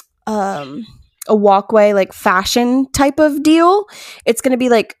walkway, like fashion type of deal, it's going to be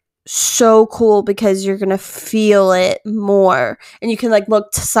like so cool because you're gonna feel it more, and you can like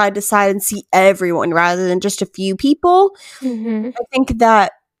look side to side and see everyone rather than just a few people. I think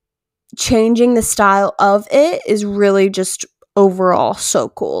that changing the style of it is really just overall so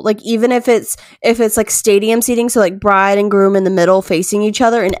cool. Like even if it's like stadium seating, so like bride and groom in the middle facing each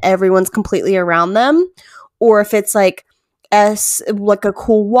other and everyone's completely around them, or if it's like like a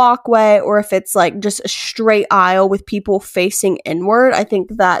cool walkway, or if it's like just a straight aisle with people facing inward. I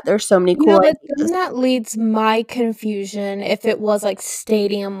think that there's so many cool ideas. Then that leads my confusion. If it was like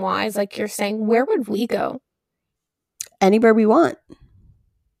stadium wise, like you're saying, where would we go? Anywhere we want.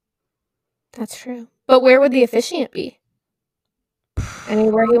 That's true. But where would the officiant be?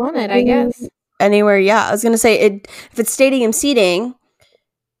 Anywhere he wanted, I guess. Anywhere, yeah. I was gonna say if it's stadium seating,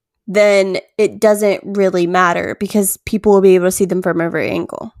 then it doesn't really matter because people will be able to see them from every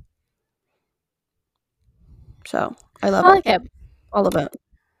angle. So I like it. All of it.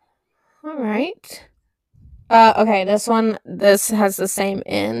 All right. Okay, this has the same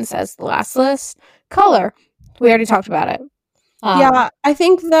ends as the last list. Color. We already talked about it. Yeah, I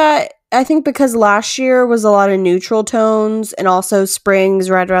think because last year was a lot of neutral tones, and also spring's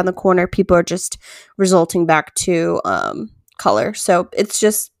right around the corner, people are just resulting back to color. So it's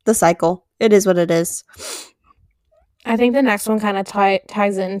just the cycle. It is what it is. I think the next one kind of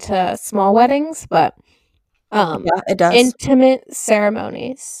ties into small weddings, but yeah, it does. Intimate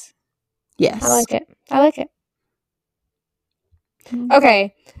ceremonies. Yes. I like it.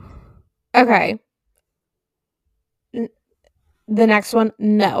 Okay. The next one,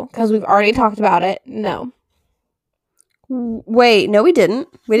 no, because we've already talked about it. No. Wait, no, we didn't.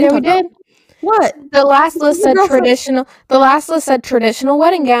 We did. What? The last list said traditional. The last list said traditional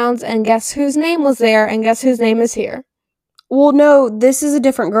wedding gowns, and guess whose name was there, and guess whose name is here. Well, no, this is a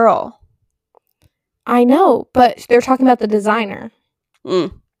different girl. I know, but they're talking about the designer.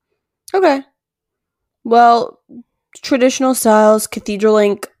 Okay. Well, traditional styles, cathedral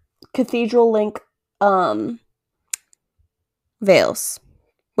link veils,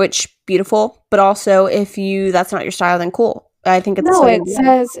 which beautiful, but also if that's not your style, then cool. I think it's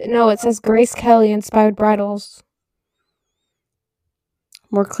it says Grace Kelly inspired bridals.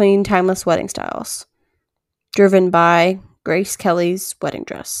 More clean, timeless wedding styles, driven by Grace Kelly's wedding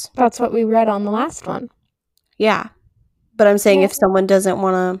dress. That's what we read on the last one. Yeah, but I'm saying if someone doesn't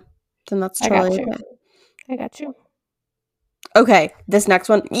want to, then that's totally okay. I got you. Okay, this next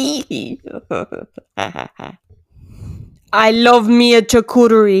one. I love me a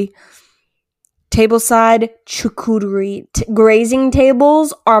charcuterie. Tableside charcuterie. Grazing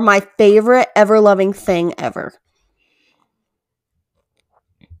tables are my favorite ever-loving thing ever.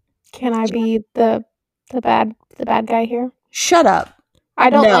 Can I be the bad guy here? Shut up. I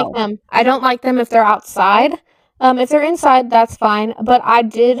don't like them. I don't like them if they're outside. If they're inside, that's fine. But I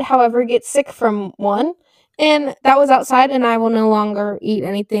did, however, get sick from one. And that was outside, and I will no longer eat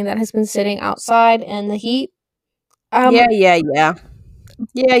anything that has been sitting outside in the heat. Yeah.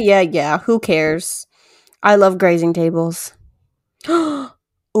 Who cares? I love grazing tables.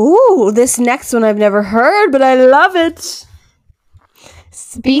 Ooh, this next one I've never heard, but I love it.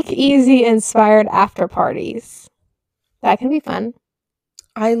 Speakeasy inspired after parties. That can be fun.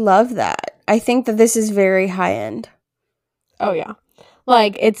 I love that. I think that this is very high end. Oh, yeah.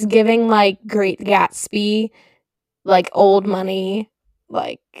 Like, it's giving, like, Great Gatsby, like, old money,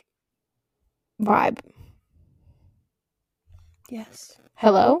 like, vibe. Yes.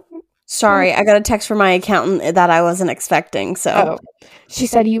 Hello? Sorry, I got a text from my accountant that I wasn't expecting, so. Oh. She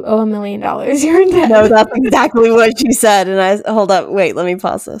said you owe $1 million. You're in debt. No, that's exactly what she said, and hold up, wait, let me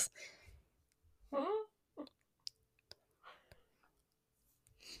pause this.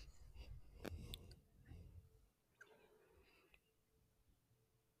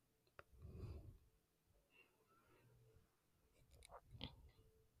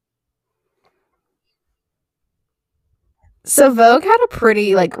 So Vogue had a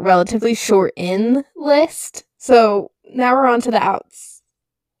pretty, like, relatively short in list. So now we're on to the outs.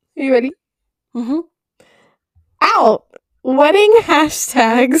 Are you ready? Mm-hmm. Out! Wedding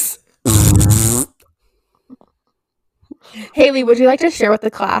hashtags. Haley, would you like to share with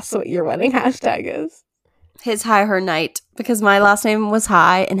the class what your wedding hashtag is? His, high, her, night. Because my last name was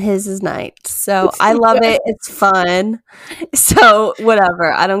High and his is Night. So I love it. It's fun. So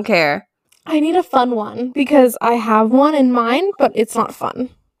whatever. I don't care. I need a fun one because I have one in mind, but it's not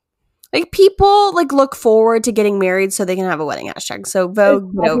fun. Like, people, like, look forward to getting married so they can have a wedding hashtag. So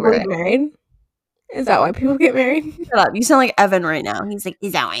Vogue, get over it. Married? Is that why people get married? Shut up. You sound like Evan right now. He's like,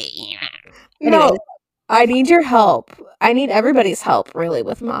 is that why? No, I need your help. I need everybody's help, really,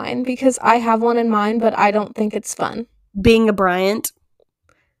 with mine because I have one in mind, but I don't think it's fun. Being a Bryant.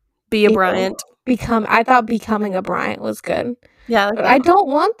 Be a Bryant. I thought becoming a Bryant was good. Yeah. But I don't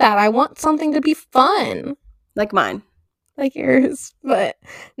want that. I want something to be fun. Like mine. Like yours. But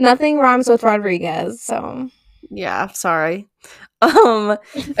nothing rhymes with Rodriguez, so. Yeah, sorry. Okay,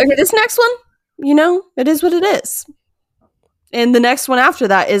 this next one, it is what it is. And the next one after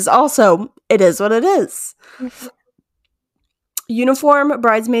that is also, it is what it is. Uniform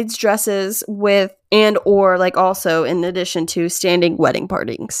bridesmaids dresses with or like also in addition to standing wedding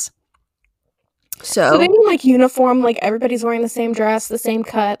partings. So they mean like uniform, like everybody's wearing the same dress, the same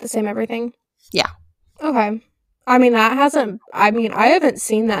cut, the same everything? Yeah. Okay. I mean, I haven't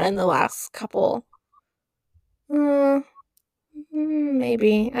seen that in the last couple.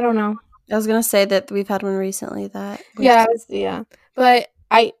 Maybe. I don't know. I was going to say that we've had one recently that. Yeah. But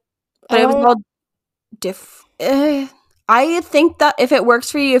it was all I think that if it works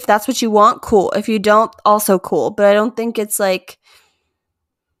for you, if that's what you want, cool. If you don't, also cool. But I don't think it's like,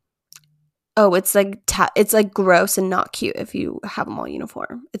 it's like it's like gross and not cute if you have them all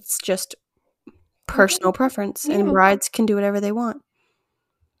uniform. It's just personal preference, and brides can do whatever they want.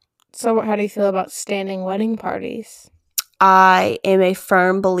 So how do you feel about standing wedding parties? I am a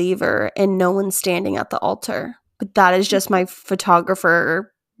firm believer in no one standing at the altar. But that is just my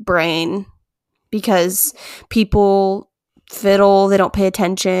photographer brain, because people fiddle, they don't pay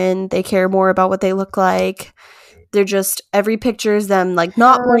attention, they care more about what they look like. They're just, every picture is them like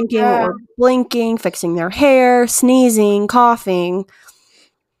not blinking or blinking, fixing their hair, sneezing, coughing.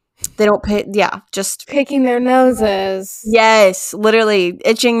 They don't pay, just picking their noses. Yes, literally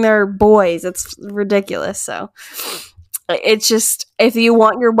itching their boys. It's ridiculous. So it's just, if you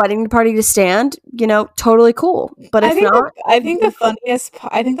want your wedding party to stand, totally cool. But if not, I think the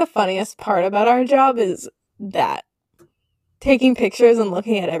funniest part about our job is that taking pictures and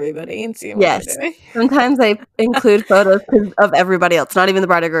looking at everybody and seeing what they're doing. Sometimes I include photos of everybody else, not even the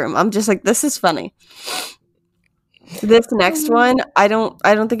bride or groom. I'm just like, this is funny. This next one, I don't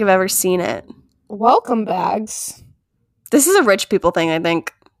think I've ever seen it. welcome bags. This is a rich people thing, I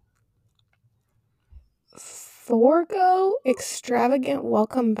think. Forgo extravagant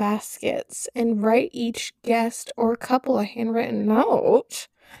welcome baskets and write each guest or couple a handwritten note.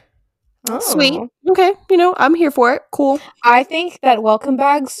 Sweet. Oh. Okay, I'm here for it. Cool. I think that welcome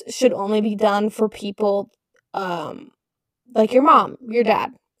bags should only be done for people like your mom, your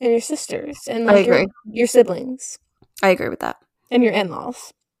dad, and your sisters, and I like agree. your siblings I agree with that. and your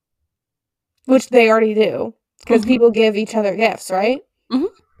in-laws, which they already do because people give each other gifts, right? Mhm.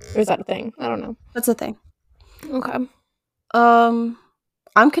 Or is that a thing? I don't know. That's a thing. Okay.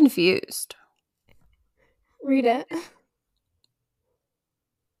 I'm confused. Read it.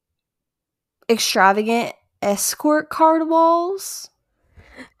 Extravagant escort card walls.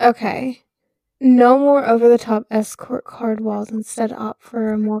 Okay. No more over-the-top escort card walls. Instead, opt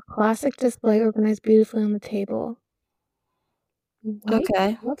for a more classic display organized beautifully on the table.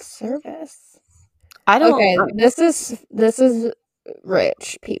 Okay. What service? I don't. Okay, this is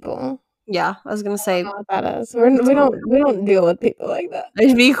rich people. Yeah, I was gonna I say. don't know what that is. We don't deal with people like that.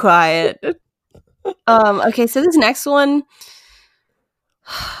 Be quiet. Okay, so this next one.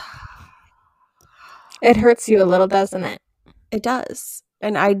 It hurts you a little, doesn't it? It does,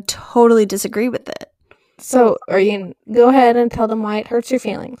 and I totally disagree with it. So, are you gonna go ahead and tell them why it hurts your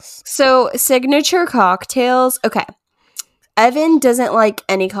feelings? So, signature cocktails. Okay. Evan doesn't like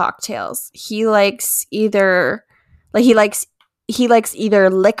any cocktails. He likes either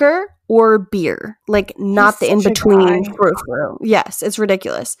liquor or beer. Like, not the in between frou-frou. Yes, it's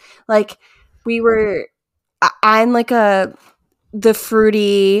ridiculous. Like, I'm like the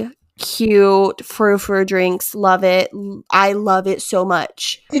fruity, cute frou-frou drinks. Love it. I love it so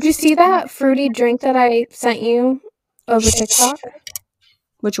much. Did you see that fruity drink that I sent you over TikTok?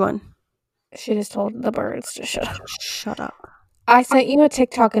 Which one? She just told the birds to shut up. Shut up. I sent you a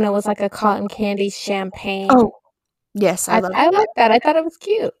TikTok and it was like a cotton candy champagne. Oh, yes, I love it. I like that. I thought it was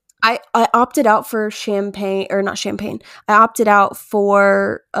cute. I opted out for champagne, or not champagne. I opted out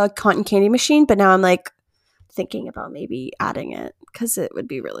for a cotton candy machine, but now I'm like thinking about maybe adding it because it would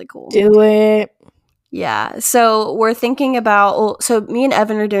be really cool. Do it. Yeah. So we're thinking about, so me and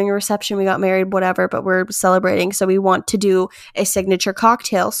Evan are doing a reception. We got married, whatever, but we're celebrating. So we want to do a signature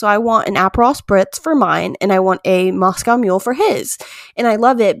cocktail. So I want an Aperol Spritz for mine and I want a Moscow Mule for his. And I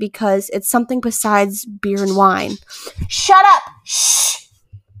love it because it's something besides beer and wine. Shut up. Shh.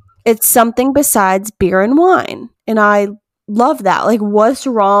 It's something besides beer and wine. And I love that. Like, what's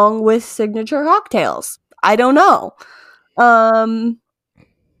wrong with signature cocktails? I don't know.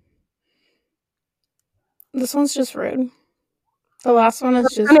 This one's just rude. The last one is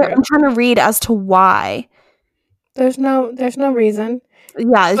just rude. I'm trying to read as to why. There's no reason.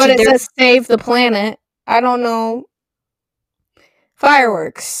 Yeah, but it says save the planet. I don't know.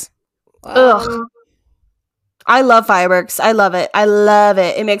 Fireworks. Ugh. I love fireworks. I love it. I love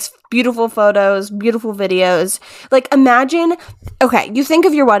it. It makes beautiful photos, beautiful videos. Like, imagine, okay, you think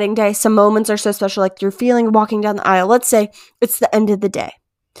of your wedding day. Some moments are so special. Like, you're feeling walking down the aisle. Let's say it's the end of the day.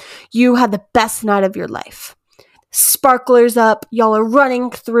 You had the best night of your life. Sparklers up. Y'all are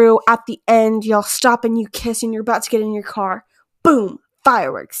running through. At the end, y'all stop and you kiss and you're about to get in your car. Boom.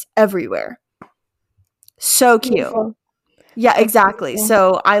 Fireworks everywhere. So cute. Beautiful. Yeah, exactly.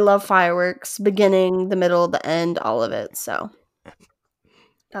 So I love fireworks. Beginning, the middle, the end, all of it. So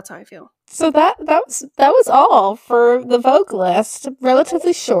that's how I feel. So that was all for the Vogue list.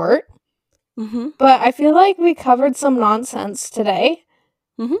 Relatively short. Mm-hmm. But I feel like we covered some nonsense today.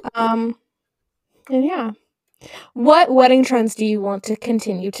 Mm-hmm. And yeah. What wedding trends do you want to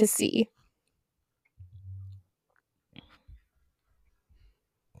continue to see?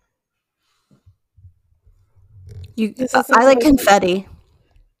 I like confetti.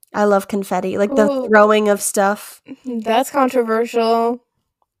 I love confetti. Like the throwing of stuff. That's controversial.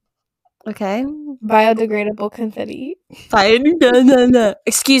 Okay. Biodegradable confetti. No.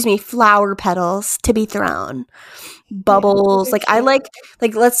 Excuse me, flower petals to be thrown. Bubbles. Yeah, like I like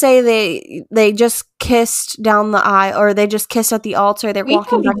let's say they just kissed down the aisle or they just kissed at the altar. They're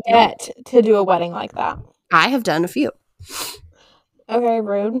walking back yet to do a wedding like that. I have done a few. Okay,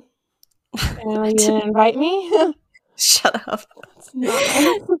 rude. You didn't invite me? Shut up.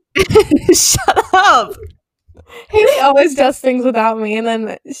 Shut up. Haley always does things without me, and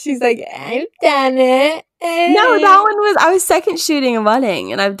then she's like, I've done it. No, that one was, I was second shooting a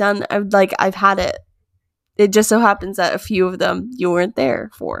wedding, and I've had it. It just so happens that a few of them you weren't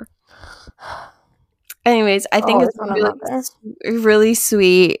there for. Anyways, I think it's really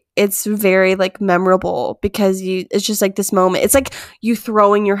sweet. It's very like memorable because it's just like this moment. It's like you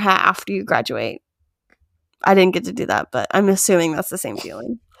throwing your hat after you graduate. I didn't get to do that, but I'm assuming that's the same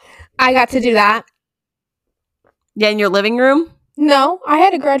feeling. I got to do that. Yeah, in your living room? No, I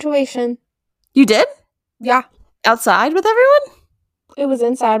had a graduation. You did? Yeah. Outside with everyone? It was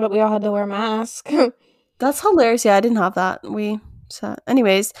inside, but we all had to wear masks. That's hilarious. Yeah, I didn't have that.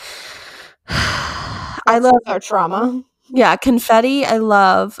 Anyways. I love our trauma. Yeah, confetti, I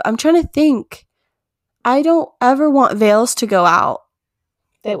love. I'm trying to think. I don't ever want veils to go out.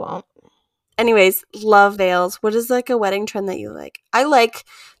 They won't. Anyways, love veils. What is like a wedding trend that you like? I like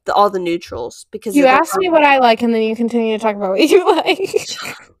all the neutrals because you asked me what I like, and then you continue to talk about what you like.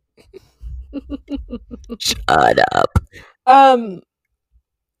 Shut up. I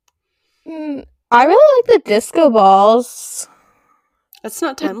really like the disco balls. That's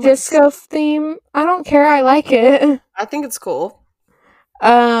not timeless. The disco theme. I don't care. I like it. I think it's cool.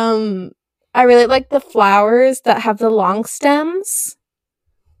 I really like the flowers that have the long stems.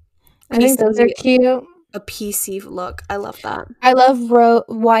 I think those are cute. A PC look. I love that. I love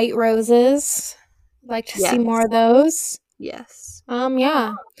white roses. Like to see more of those. Yes.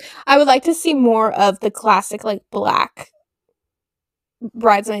 Yeah. I would like to see more of the classic, like, black.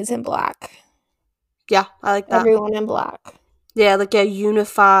 Bridesmaids in black. Yeah, I like that. Everyone in black. Yeah, like a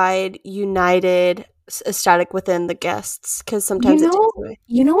united aesthetic within the guests. Because sometimes it takes away.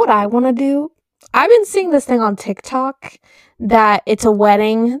 You know what I want to do? I've been seeing this thing on TikTok that it's a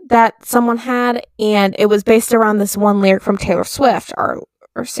wedding that someone had, and it was based around this one lyric from Taylor Swift, our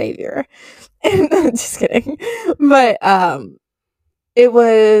savior. Just kidding. But it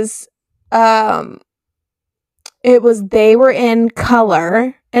was they were in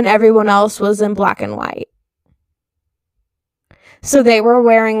color and everyone else was in black and white. So they were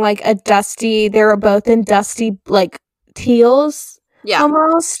wearing like they were both in dusty like teals. Yeah.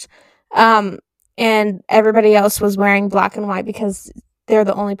 Almost. And everybody else was wearing black and white because they're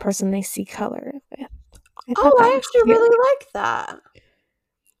the only person they see color with. I actually really like that.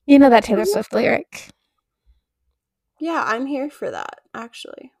 You know that Taylor Swift lyric? Yeah, I'm here for that,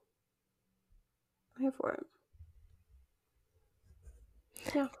 actually. I'm here for it.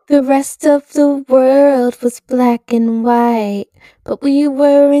 Yeah. The rest of the world was black and white, but we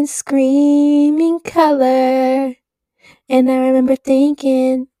were in screaming color. And I remember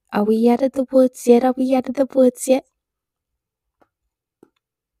thinking, are we out of the woods yet? Are we out of the woods yet?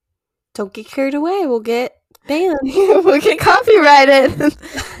 Don't get carried away. We'll get banned. We'll get copyrighted.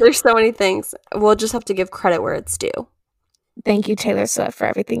 There's so many things. We'll just have to give credit where it's due. Thank you, Taylor Swift, for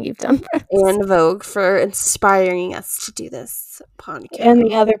everything you've done for us. And Vogue for inspiring us to do this podcast. And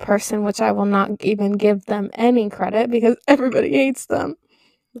the other person, which I will not even give them any credit because everybody hates them.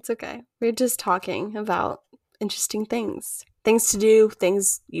 It's okay. We're just talking about interesting things. Things to do,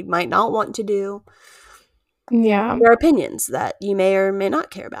 things you might not want to do. Yeah. There are opinions that you may or may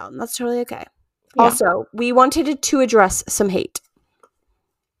not care about, and that's totally okay. Yeah. Also, we wanted to address some hate.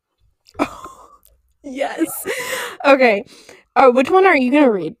 Yes. Okay. Which one are you going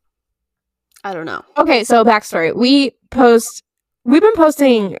to read? I don't know. Okay, so backstory. We've been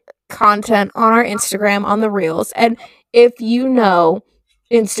posting content on our Instagram, on the Reels, and if you know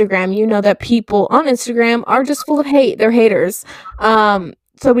Instagram, you know that people on Instagram are just full of hate. They're haters. So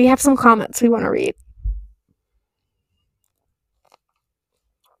we have some comments we want to read.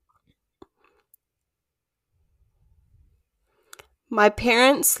 My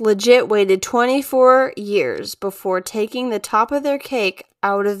parents legit waited 24 years before taking the top of their cake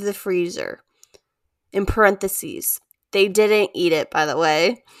out of the freezer. In parentheses, they didn't eat it, by the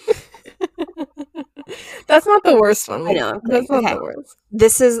way. That's not the worst one. I know. That's not the worst.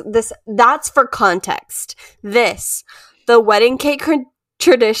 That's for context. The wedding cake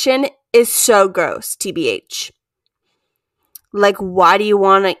tradition is so gross, TBH. Like, why do you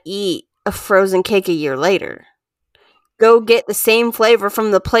want to eat a frozen cake a year later? Go get the same flavor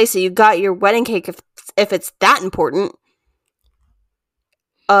from the place that you got your wedding cake if it's that important.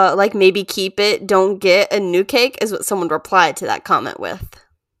 Like maybe keep it, don't get a new cake is what someone replied to that comment with.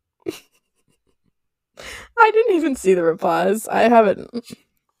 I didn't even see the replies. I haven't.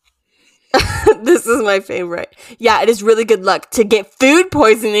 This is my favorite. Yeah, it is really good luck to get food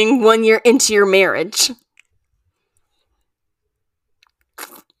poisoning when you're into your marriage.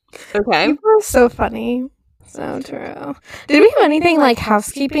 Okay. People are so funny. So true. Did we have anything like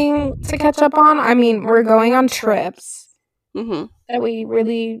housekeeping to catch up on? I mean, we're going on trips that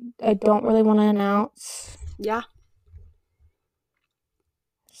I don't really want to announce. Yeah.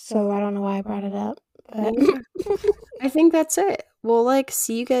 So I don't know why I brought it up. But I think that's it. We'll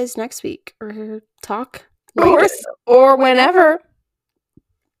see you guys next week or talk or whenever.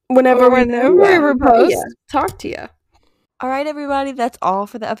 Whenever we post. Talk to you. All right, everybody, that's all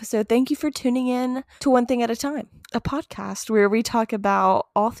for the episode. Thank you for tuning in to One Thing at a Time, a podcast where we talk about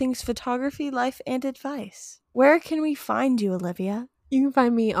all things photography, life, and advice. Where can we find you, Olivia? You can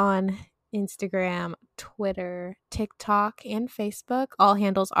find me on Instagram, Twitter, TikTok, and Facebook. All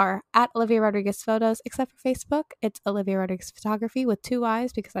handles are at Olivia Rodriguez Photos, except for Facebook. It's Olivia Rodriguez Photography with 2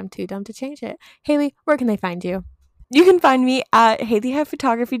 Y's because I'm too dumb to change it. Haley, where can they find you? You can find me at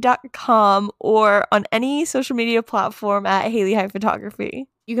haleyhighphotography.com or on any social media platform at haleyhighphotography.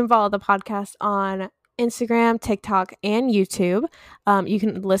 You can follow the podcast on Instagram, TikTok, and YouTube. You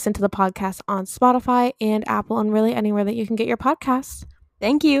can listen to the podcast on Spotify and Apple and really anywhere that you can get your podcasts.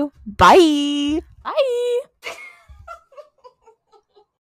 Thank you. Bye. Bye.